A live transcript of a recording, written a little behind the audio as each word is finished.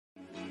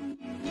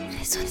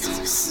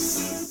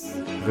Résonance.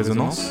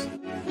 Résonance.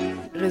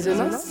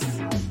 Résonance.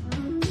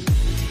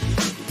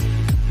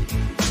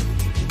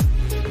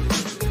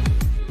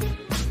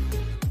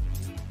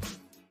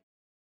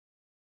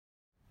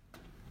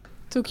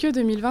 Tokyo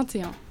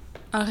 2021.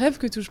 Un rêve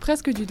que touche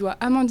presque du doigt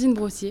Amandine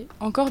Brossier,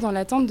 encore dans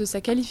l'attente de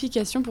sa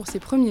qualification pour ses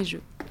premiers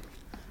jeux.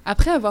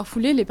 Après avoir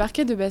foulé les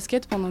parquets de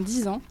basket pendant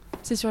 10 ans,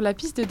 c'est sur la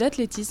piste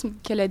d'athlétisme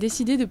qu'elle a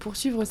décidé de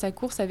poursuivre sa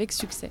course avec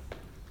succès.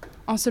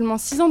 En seulement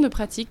 6 ans de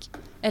pratique,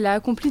 elle a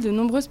accompli de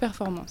nombreuses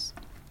performances.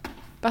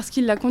 Parce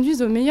qu'ils la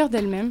conduisent au meilleur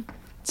d'elle-même,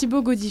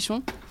 Thibaut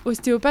Godichon,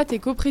 ostéopathe et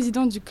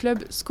co-président du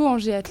club SCO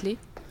Athlé,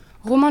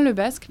 Romain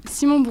Lebascle,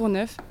 Simon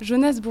Bourneuf,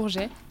 Jonas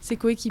Bourgeais, ses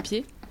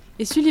coéquipiers,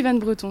 et Sullivan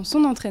Breton,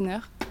 son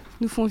entraîneur,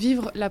 nous font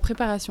vivre la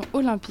préparation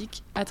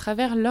olympique à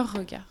travers leurs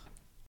regards.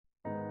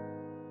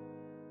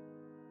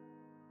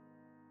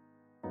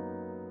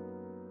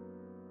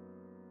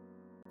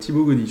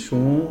 Thibaut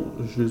Godichon,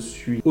 je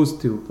suis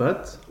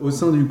ostéopathe. Au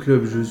sein du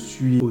club, je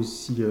suis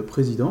aussi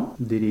président,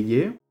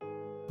 délégué.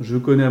 Je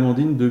connais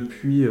Amandine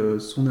depuis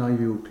son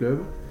arrivée au club.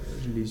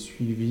 Je l'ai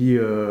suivie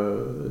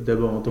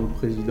d'abord en tant que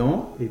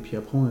président, et puis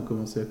après on a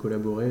commencé à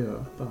collaborer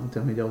par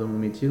intermédiaire de mon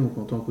métier, donc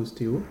en tant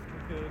qu'ostéo.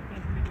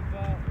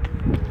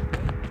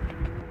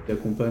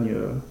 J'accompagne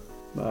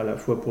à la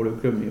fois pour le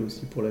club, mais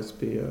aussi pour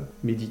l'aspect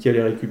médical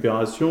et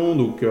récupération.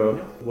 Donc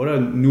voilà,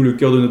 nous, le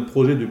cœur de notre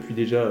projet depuis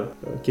déjà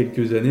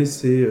quelques années,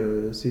 c'est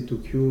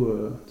Tokyo.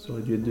 Ça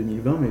aurait dû être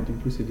 2020, mais du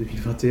coup c'est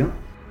 2021.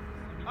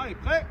 Allez,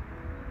 prêt ?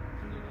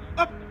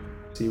 Hop !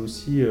 C'est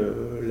aussi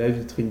la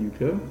vitrine du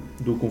club.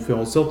 Donc on fait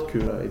en sorte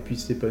qu'elle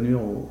puisse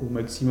s'épanouir au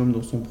maximum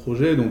dans son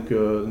projet. Donc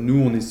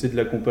nous, on essaie de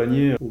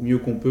l'accompagner au mieux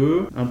qu'on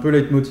peut. Un peu le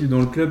leitmotiv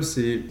dans le club,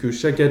 c'est que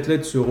chaque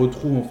athlète se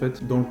retrouve en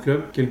fait dans le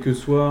club, quel que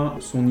soit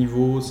son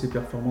niveau, ses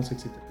performances,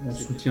 etc. On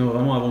soutient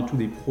vraiment avant tout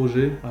des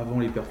projets avant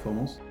les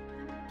performances.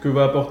 Ce que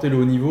va apporter le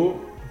haut niveau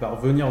va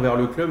revenir vers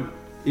le club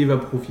et va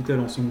profiter à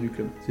l'ensemble du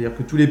club. C'est-à-dire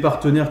que tous les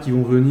partenaires qui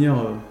vont venir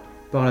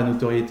par la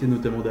notoriété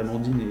notamment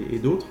d'Amandine et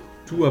d'autres,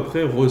 tout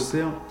après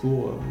resserre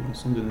pour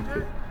l'ensemble de notre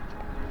club.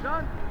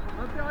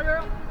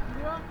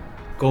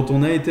 Quand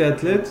on a été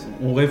athlète,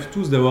 on rêve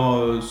tous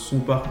d'avoir son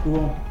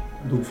parcours.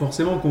 Donc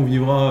forcément qu'on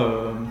vivra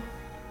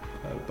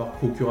par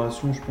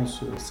procuration, je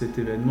pense, cet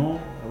événement.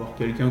 Avoir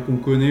quelqu'un qu'on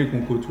connaît,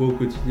 qu'on côtoie au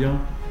quotidien,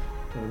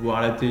 voir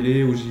à la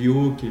télé, au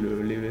JO, qui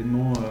est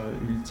l'événement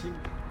ultime.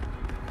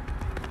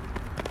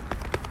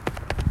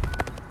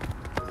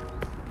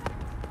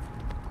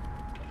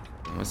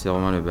 Moi, c'est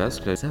Romain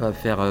Lebascle. Ça va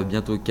faire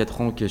bientôt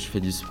 4 ans que je fais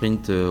du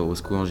sprint au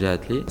SCO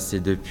Athlé. C'est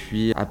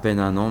depuis à peine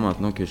 1 an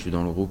maintenant que je suis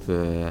dans le groupe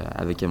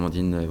avec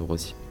Amandine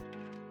Brossier.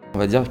 On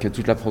va dire que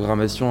toute la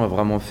programmation est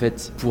vraiment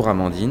faite pour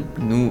Amandine.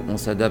 Nous, on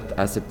s'adapte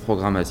à cette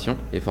programmation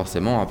et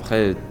forcément,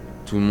 après,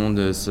 tout le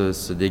monde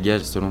se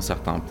dégage selon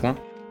certains points.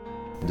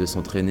 De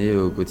s'entraîner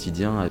au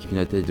quotidien avec une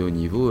athlète de haut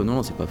niveau,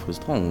 non, c'est pas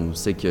frustrant. On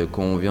sait que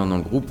quand on vient dans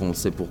le groupe, on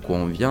sait pourquoi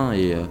on vient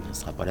et on ne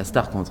sera pas la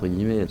star, entre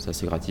guillemets. Ça,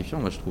 c'est gratifiant,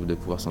 moi, je trouve, de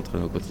pouvoir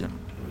s'entraîner au quotidien.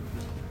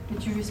 Et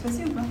tu veux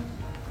espacer ou pas ?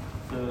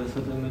 Ça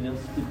doit me dire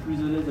si t'es plus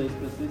à l'aise à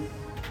espacer.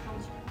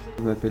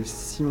 Je m'appelle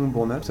Simon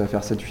Bourneuf, ça va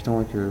faire 7-8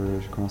 ans que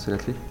j'ai commencé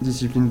l'athlé.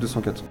 Discipline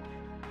 200-400.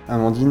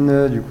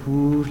 Amandine, du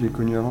coup, je l'ai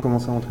connue avant de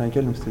commencer à m'entraîner avec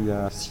elle, donc c'était il y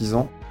a 6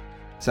 ans.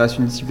 Ça reste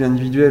une discipline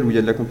individuelle où il y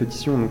a de la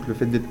compétition, donc le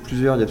fait d'être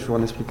plusieurs, il y a toujours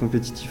un esprit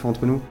compétitif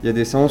entre nous. Il y a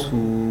des séances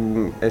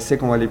où elle sait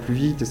qu'on va aller plus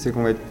vite, elle sait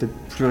qu'on va être peut-être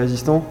plus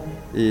résistant,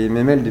 et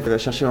même elle va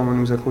chercher vraiment à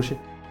nous accrocher.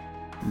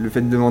 Le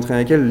fait de m'entraîner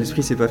avec elle,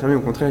 l'esprit s'est pas fermé, au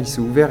contraire il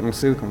s'est ouvert. On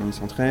sait comment il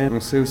s'entraîne, on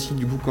sait aussi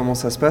du coup comment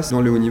ça se passe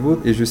dans le haut niveau,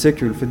 et je sais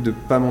que le fait de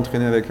pas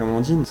m'entraîner avec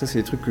Amandine, ça c'est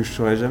des trucs que je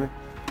saurais jamais.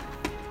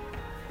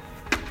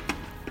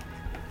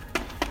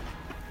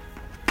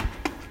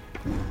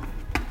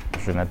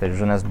 Je m'appelle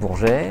Jonas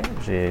Bourgeais,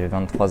 j'ai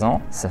 23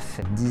 ans. Ça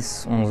fait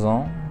 10-11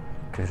 ans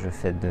que je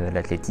fais de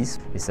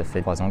l'athlétisme et ça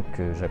fait 3 ans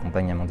que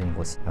j'accompagne Amandine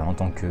Brossier en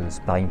tant que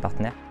sparring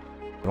partner.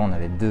 Avant, on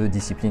avait 2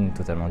 disciplines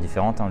totalement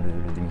différentes,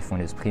 le demi-fond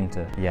et le sprint.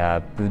 Il y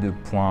a peu de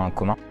points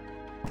communs.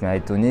 Ce qui m'a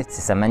étonné,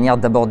 c'est sa manière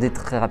d'aborder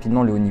très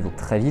rapidement le haut niveau.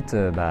 Très vite,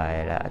 elle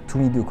a tout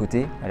mis de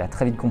côté, elle a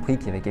très vite compris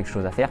qu'il y avait quelque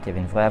chose à faire, qu'il y avait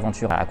une vraie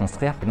aventure à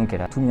construire. Et donc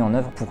elle a tout mis en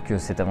œuvre pour que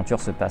cette aventure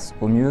se passe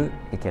au mieux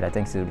et qu'elle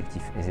atteigne ses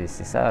objectifs. Et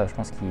c'est ça, je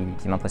pense,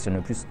 qui m'impressionne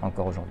le plus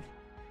encore aujourd'hui.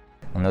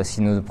 On a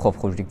aussi nos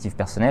propres objectifs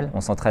personnels. On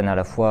s'entraîne à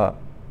la fois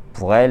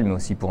pour elle, mais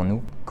aussi pour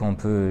nous. Quand on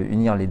peut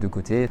unir les 2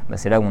 côtés,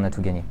 c'est là où on a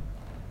tout gagné.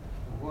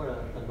 Voilà,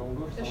 ta jambe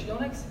gauche. Je suis dans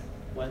l'axe.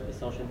 Ouais, et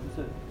ça enchaîne tout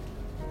seul.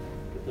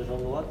 Ta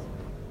jambe droite.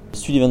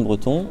 Sullivan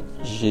Breton,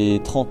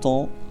 j'ai 30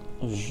 ans,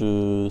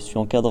 je suis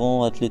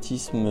encadrant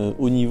athlétisme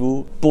haut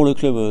niveau pour le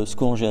club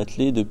SCO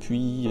Athlé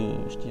depuis,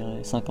 je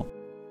dirais, 5 ans.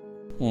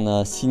 On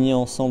a signé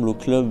ensemble au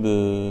club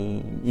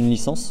une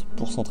licence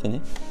pour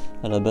s'entraîner.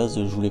 À la base,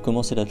 je voulais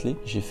commencer l'athlé.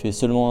 J'ai fait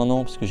seulement 1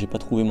 an parce que j'ai pas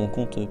trouvé mon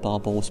compte par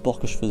rapport au sport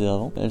que je faisais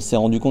avant. Elle s'est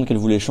rendue compte qu'elle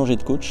voulait changer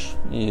de coach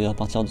et à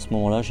partir de ce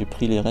moment-là, j'ai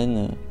pris les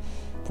rênes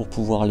pour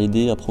pouvoir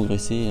l'aider à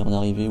progresser et en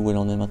arriver où elle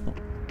en est maintenant.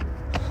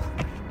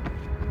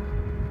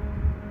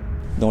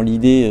 Dans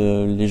l'idée,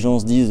 les gens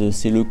se disent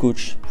c'est le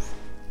coach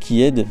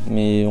qui aident,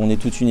 mais on est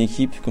toute une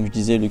équipe, comme je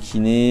disais, le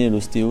kiné,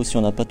 l'ostéo, si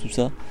on n'a pas tout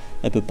ça,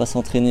 elle ne peut pas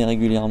s'entraîner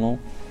régulièrement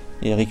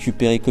et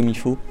récupérer comme il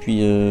faut.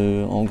 Puis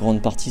en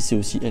grande partie, c'est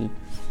aussi elle.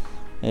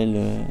 Elle,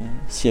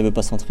 si elle ne veut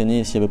pas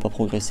s'entraîner, si elle ne veut pas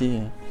progresser,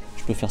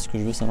 je peux faire ce que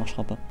je veux, ça ne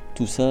marchera pas.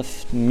 Tout ça,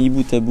 mis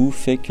bout à bout,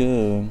 fait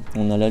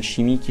qu'on a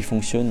l'alchimie qui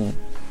fonctionne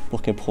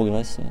pour qu'elle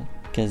progresse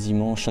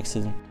quasiment chaque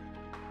saison.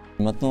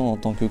 Maintenant, en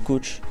tant que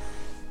coach,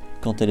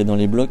 quand elle est dans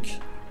les blocs,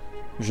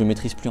 je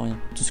maîtrise plus rien.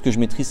 Tout ce que je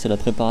maîtrise, c'est la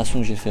préparation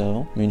que j'ai fait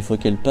avant, mais une fois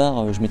qu'elle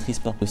part, je maîtrise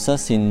pas. Ça,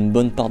 c'est une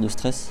bonne part de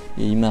stress,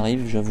 et il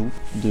m'arrive, j'avoue,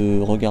 de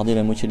regarder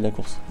la moitié de la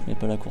course, mais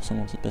pas la course en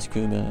entier, parce que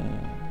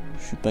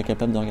je suis pas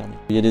capable de regarder.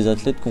 Il y a des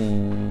athlètes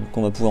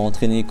qu'on va pouvoir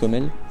entraîner comme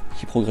elle,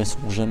 qui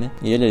progresseront jamais.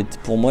 Et elle,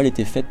 pour moi, elle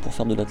était faite pour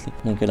faire de l'athlète.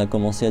 Donc elle a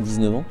commencé à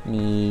 19 ans,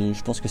 mais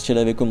je pense que si elle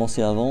avait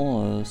commencé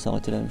avant, ça aurait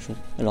été la même chose.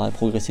 Elle aurait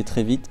progressé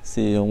très vite.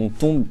 On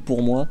tombe,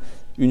 pour moi,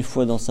 une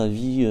fois dans sa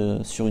vie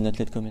sur une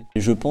athlète comme elle.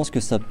 Et je pense que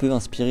ça peut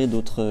inspirer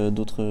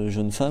d'autres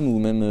jeunes femmes ou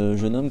même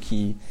jeunes hommes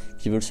qui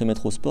veulent se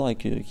mettre au sport et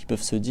qui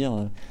peuvent se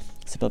dire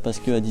c'est pas parce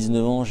qu'à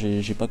 19 ans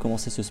j'ai pas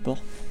commencé ce sport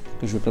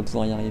que je vais pas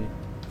pouvoir y arriver.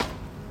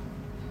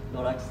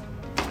 Dans l'axe.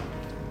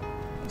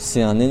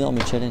 C'est un énorme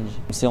challenge.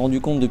 On s'est rendu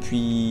compte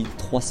depuis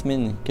 3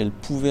 semaines qu'elle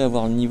pouvait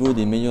avoir le niveau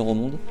des meilleurs au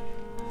monde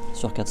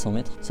sur 400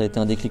 mètres. Ça a été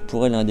un déclic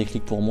pour elle et un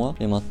déclic pour moi.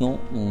 Et maintenant,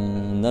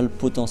 on a le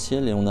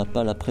potentiel, et on n'a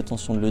pas la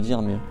prétention de le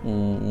dire, mais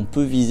on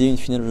peut viser une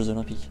finale aux Jeux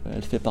Olympiques.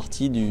 Elle fait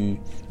partie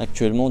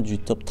actuellement du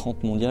top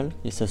 30 mondial,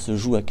 et ça se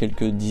joue à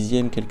quelques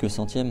dixièmes, quelques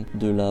centièmes,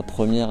 de la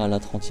première à la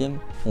 30e.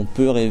 On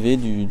peut rêver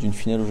d'une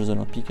finale aux Jeux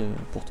Olympiques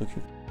pour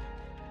Tokyo.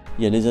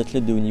 Il y a les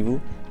athlètes de haut niveau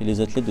et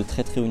les athlètes de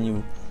très très haut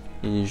niveau.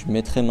 Et je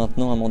mettrais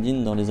maintenant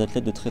Amandine dans les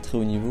athlètes de très très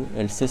haut niveau.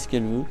 Elle sait ce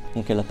qu'elle veut,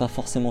 donc elle n'a pas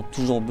forcément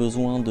toujours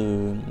besoin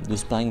de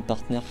sparring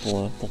partner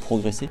pour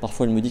progresser.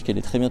 Parfois elle me dit qu'elle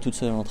est très bien toute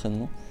seule à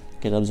l'entraînement,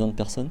 qu'elle a besoin de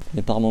personne,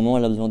 mais par moments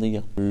elle a besoin des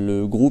gars.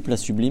 Le groupe la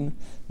sublime,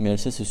 mais elle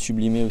sait se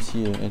sublimer aussi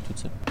elle toute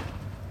seule.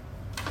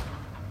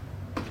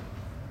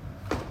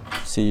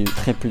 C'est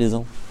très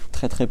plaisant,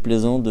 très très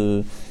plaisant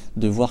de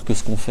voir que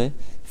ce qu'on fait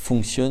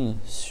fonctionne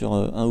sur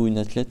un ou une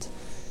athlète.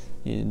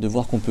 Et de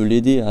voir qu'on peut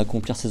l'aider à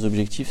accomplir ses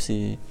objectifs,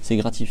 c'est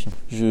gratifiant.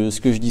 Ce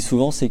que je dis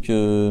souvent, c'est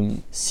que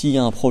s'il y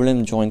a un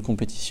problème durant une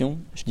compétition,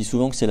 je dis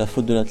souvent que c'est la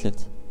faute de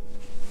l'athlète.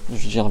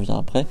 J'y reviens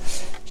après.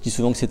 Je dis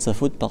souvent que c'est de sa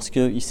faute parce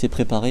qu'il s'est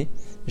préparé,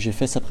 j'ai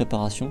fait sa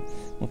préparation.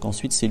 Donc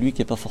ensuite, c'est lui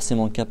qui n'est pas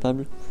forcément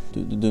capable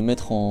de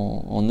mettre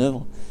en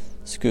œuvre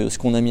ce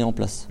qu'on a mis en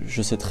place.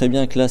 Je sais très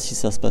bien que là, si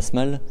ça se passe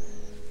mal,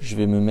 je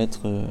vais me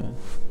mettre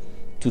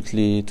toutes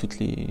les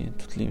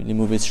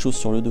mauvaises choses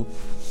sur le dos,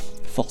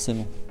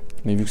 forcément.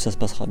 Mais vu que ça se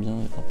passera bien,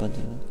 il n'y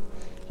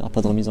aura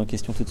pas de remise en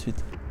question tout de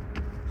suite.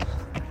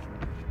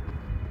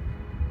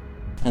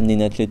 Amener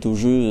une athlète au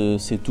jeu,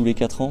 c'est tous les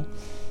 4 ans.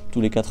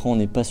 Tous les 4 ans, on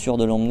n'est pas sûr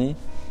de l'emmener.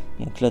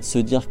 Donc là, de se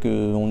dire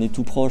qu'on est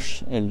tout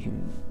proche, elle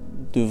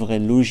devrait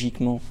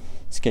logiquement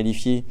se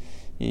qualifier,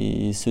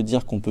 et se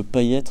dire qu'on ne peut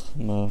pas y être,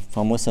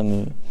 moi, ça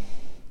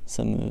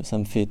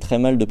me fait très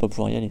mal de ne pas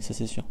pouvoir y aller, ça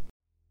c'est sûr.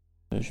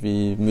 Je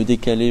vais me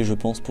décaler, je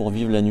pense, pour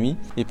vivre la nuit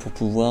et pour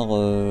pouvoir,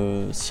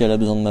 si elle a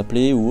besoin de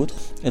m'appeler ou autre,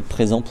 être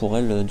présent pour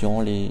elle durant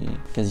les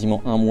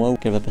quasiment 1 mois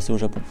qu'elle va passer au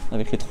Japon,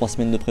 avec les 3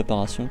 semaines de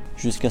préparation,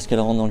 jusqu'à ce qu'elle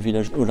rentre dans le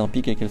village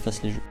olympique et qu'elle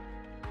fasse les Jeux.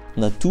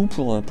 On a tout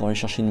pour aller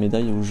chercher une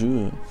médaille aux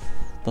Jeux,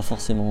 pas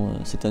forcément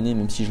cette année,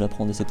 même si je la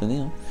prends dès cette année,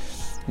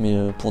 mais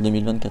pour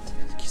 2024,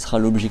 qui sera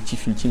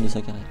l'objectif ultime de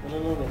sa carrière. Non,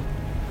 mais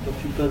quand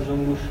tu passes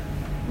jambe gauche,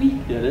 oui.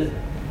 T'es à l'aise?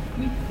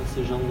 Oui.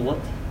 C'est jambe droite.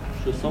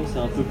 Je sens que c'est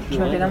un peu plus... Je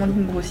m'appelle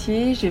Amandine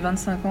Brossier, j'ai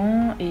 25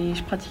 ans et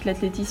je pratique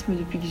l'athlétisme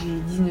depuis que j'ai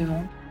 19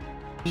 ans.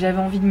 J'avais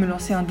envie de me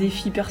lancer un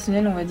défi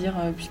personnel, on va dire,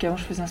 puisqu'avant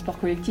je faisais un sport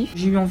collectif.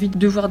 J'ai eu envie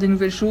de voir des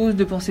nouvelles choses,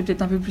 de penser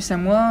peut-être un peu plus à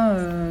moi,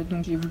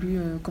 donc j'ai voulu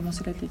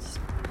commencer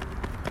l'athlétisme.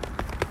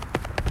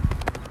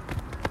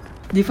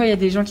 Des fois, il y a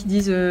des gens qui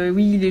disent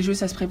oui, les Jeux,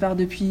 ça se prépare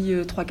depuis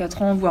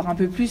 3-4 ans, voire un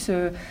peu plus.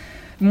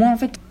 Moi, en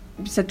fait,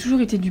 ça a toujours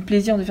été du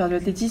plaisir de faire de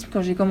l'athlétisme.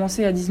 Quand j'ai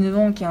commencé à 19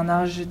 ans, qui est un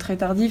âge très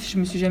tardif, je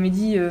me suis jamais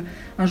dit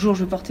un jour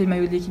je vais porter le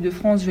maillot de l'équipe de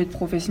France, je vais être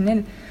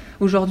professionnelle.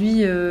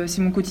 Aujourd'hui,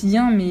 c'est mon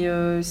quotidien, mais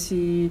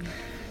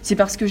c'est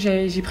parce que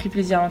j'ai pris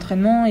plaisir à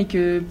l'entraînement et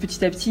que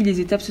petit à petit,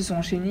 les étapes se sont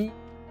enchaînées.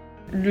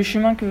 Le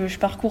chemin que je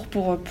parcours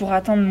pour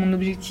atteindre mon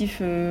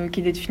objectif, qui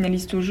est d'être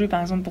finaliste aux Jeux,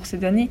 par exemple, pour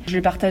cette année, je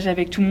le partage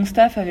avec tout mon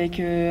staff, avec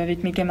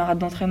mes camarades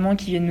d'entraînement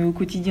qui viennent au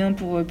quotidien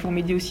pour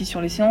m'aider aussi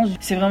sur les séances.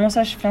 C'est vraiment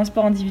ça, je fais un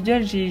sport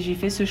individuel, j'ai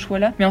fait ce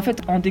choix-là. Mais en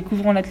fait, en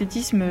découvrant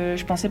l'athlétisme,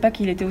 je pensais pas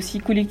qu'il était aussi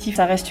collectif.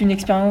 Ça reste une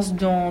expérience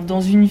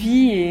dans une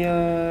vie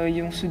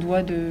et on se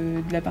doit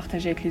de la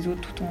partager avec les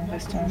autres tout en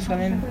restant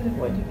soi-même.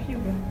 Ouais.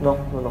 Non.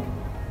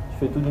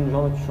 Tu fais tout d'une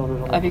jambe et tu changes de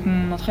jambe. Avec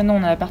mon entraîneur,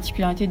 on a la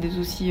particularité d'être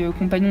aussi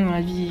compagnons dans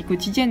la vie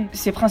quotidienne.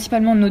 C'est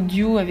principalement notre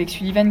duo avec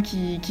Sullivan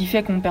qui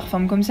fait qu'on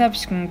performe comme ça,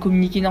 puisqu'on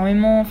communique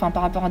énormément,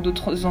 par rapport à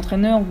d'autres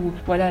entraîneurs où,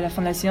 voilà, à la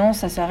fin de la séance,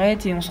 ça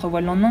s'arrête et on se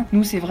revoit le lendemain.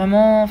 Nous, c'est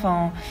vraiment,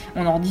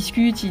 on en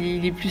rediscute,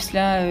 il est plus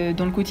là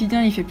dans le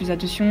quotidien, il fait plus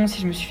attention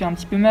si je me suis fait un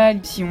petit peu mal,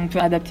 si on peut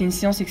adapter une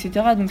séance, etc.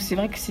 Donc c'est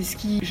vrai que c'est ce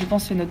qui, je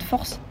pense, fait notre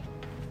force.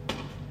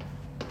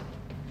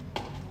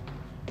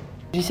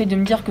 J'essaie de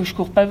me dire que je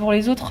cours pas pour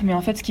les autres, mais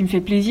en fait ce qui me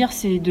fait plaisir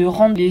c'est de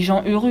rendre les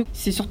gens heureux.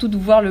 C'est surtout de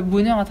voir le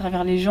bonheur à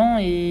travers les gens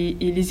et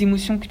les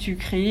émotions que tu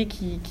crées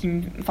qui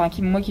me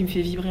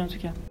fait vibrer en tout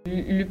cas.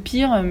 Le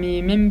pire,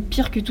 mais même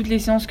pire que toutes les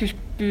séances que je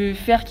peux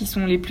faire qui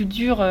sont les plus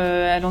dures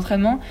à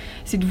l'entraînement,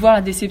 c'est de voir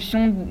la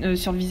déception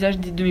sur le visage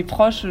de mes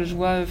proches.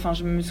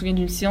 Je me souviens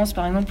d'une séance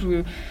par exemple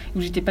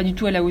où j'étais pas du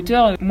tout à la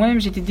hauteur. Moi-même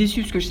j'étais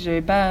déçue parce que je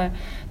n'avais pas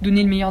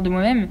donné le meilleur de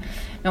moi-même.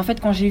 Mais en fait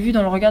quand j'ai vu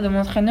dans le regard de mon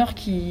entraîneur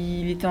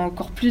qu'il était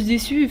encore plus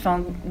déçu,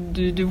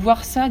 de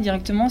voir ça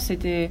directement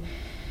c'était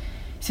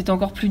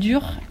encore plus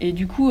dur. Et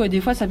du coup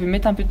des fois ça peut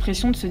mettre un peu de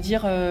pression de se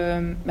dire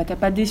t'as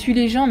pas déçu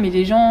les gens mais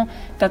les gens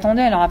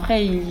t'attendaient. Alors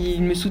après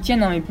ils me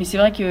soutiennent hein, mais c'est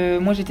vrai que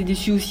moi j'étais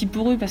déçue aussi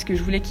pour eux parce que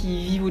je voulais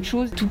qu'ils vivent autre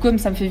chose. Tout comme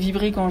ça me fait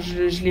vibrer quand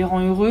je les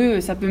rends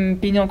heureux, ça peut me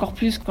peiner encore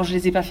plus quand je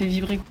les ai pas fait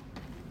vibrer.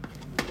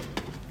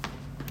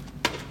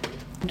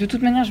 De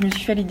toute manière, je me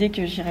suis fait l'idée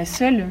que j'irais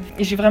seule.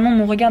 Et j'ai vraiment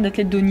mon regard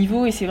d'athlète de haut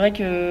niveau. Et c'est vrai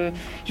que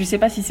je ne sais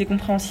pas si c'est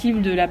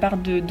compréhensible de la part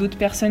d'autres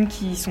personnes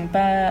qui ne sont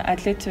pas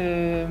athlètes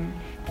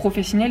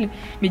professionnels.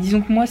 Mais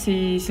disons que moi,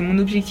 c'est mon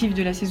objectif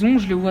de la saison.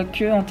 Je le vois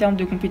qu'en termes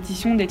de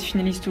compétition, d'être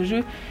finaliste aux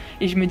Jeux.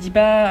 Et je me dis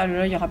pas, ah là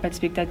là, il n'y aura pas de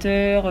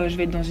spectateurs, je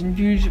vais être dans une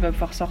bulle, je vais pas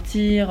pouvoir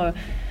sortir.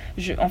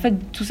 En fait,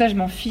 tout ça, je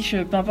m'en fiche,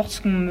 peu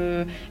importe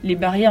les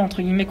barrières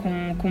entre guillemets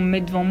qu'on me met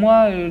devant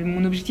moi.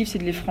 Mon objectif, c'est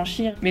de les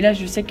franchir. Mais là,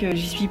 je sais que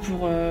j'y suis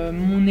pour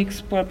mon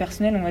exploit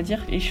personnel, on va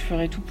dire, et je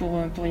ferai tout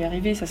pour y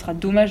arriver. Ça sera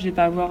dommage de ne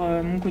pas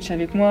avoir mon coach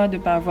avec moi, de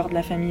ne pas avoir de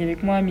la famille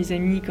avec moi, mes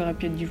amis qui auraient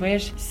pu être du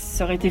voyage.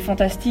 Ça aurait été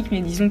fantastique, mais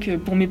disons que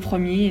pour mes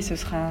premiers, ce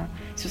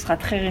sera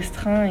très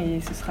restreint et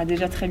ce sera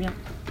déjà très bien.